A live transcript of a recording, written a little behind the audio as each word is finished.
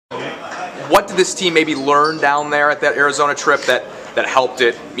what did this team maybe learn down there at that Arizona trip that helped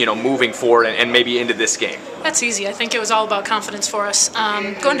it, moving forward and maybe into this game? That's easy. I think it was all about confidence for us.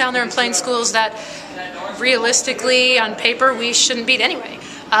 Going down there and playing schools that realistically, on paper, we shouldn't beat anyway.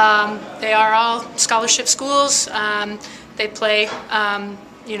 They are all scholarship schools. They play,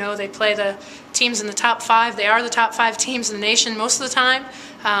 they play the teams in the top 5. They are the top 5 teams in the nation most of the time.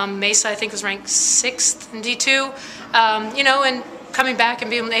 Mesa, I think, was ranked 6th in D2. And coming back and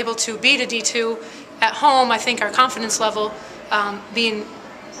being able to beat a D2 at home, I think our confidence level being,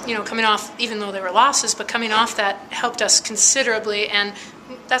 coming off, even though they were losses, but coming off that helped us considerably, and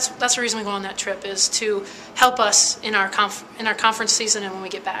that's the reason we go on that trip, is to help us in our conference season and when we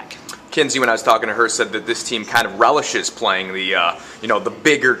get back. Kinsey, when I was talking to her, said that this team kind of relishes playing the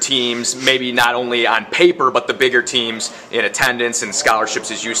bigger teams, maybe not only on paper, but the bigger teams in attendance and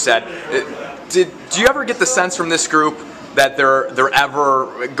scholarships, as you said. Do you ever get the sense from this group that they're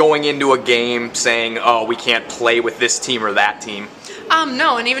ever going into a game saying, "Oh, we can't play with this team or that team"?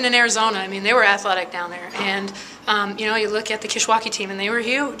 No, and even in Arizona, I mean, they were athletic down there, and you look at the Kishwaukee team, and they were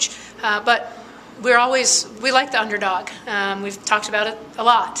huge, but we like the underdog. We've talked about it a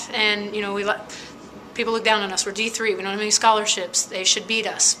lot, and people look down on us. We're D3. We don't have any scholarships. They should beat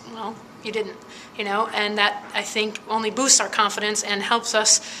us. Well, you didn't, and that, I think, only boosts our confidence and helps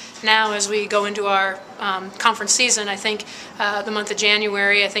us now as we go into our conference season. I think the month of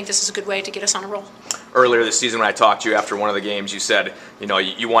January, I think this is a good way to get us on a roll. Earlier this season when I talked to you after one of the games, you said,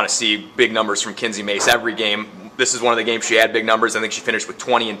 you want to see big numbers from Kinsey Mace every game. This is one of the games she had big numbers. I think she finished with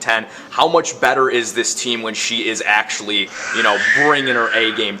 20 and 10. How much better is this team when she is actually, bringing her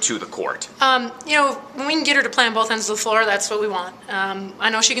A game to the court? When we can get her to play on both ends of the floor, that's what we want. I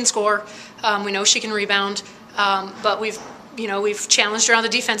know she can score. We know she can rebound. But we've challenged her on the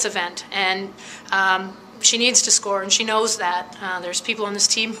defensive end, and she needs to score, and she knows that. There's people on this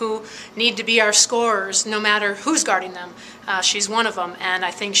team who need to be our scorers no matter who's guarding them. She's one of them, and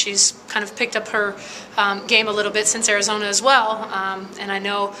I think she's kind of picked up her game a little bit since Arizona as well. And I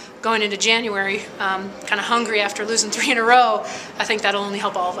know going into January, kind of hungry after losing 3 in a row, I think that'll only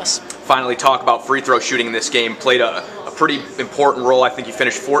help all of us. Finally, talk about free throw shooting in this game. Played a pretty important role. I think you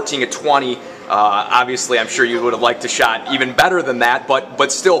finished 14 of 20. Obviously, I'm sure you would have liked to shot even better than that,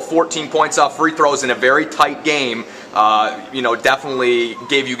 but still 14 points off free throws in a very tight game, definitely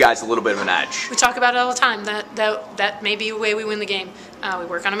gave you guys a little bit of an edge. We talk about it all the time, that may be a way we win the game. We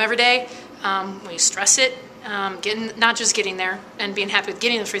work on them every day. We stress it, not just getting there and being happy with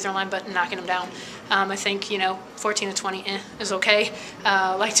getting the free throw line, but knocking them down. I think, 14 to 20 is okay.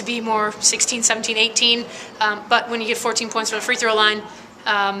 Like to be more 16, 17, 18, but when you get 14 points from the free throw line,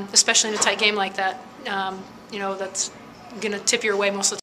 especially in a tight game like that, that's going to tip your way most of the time.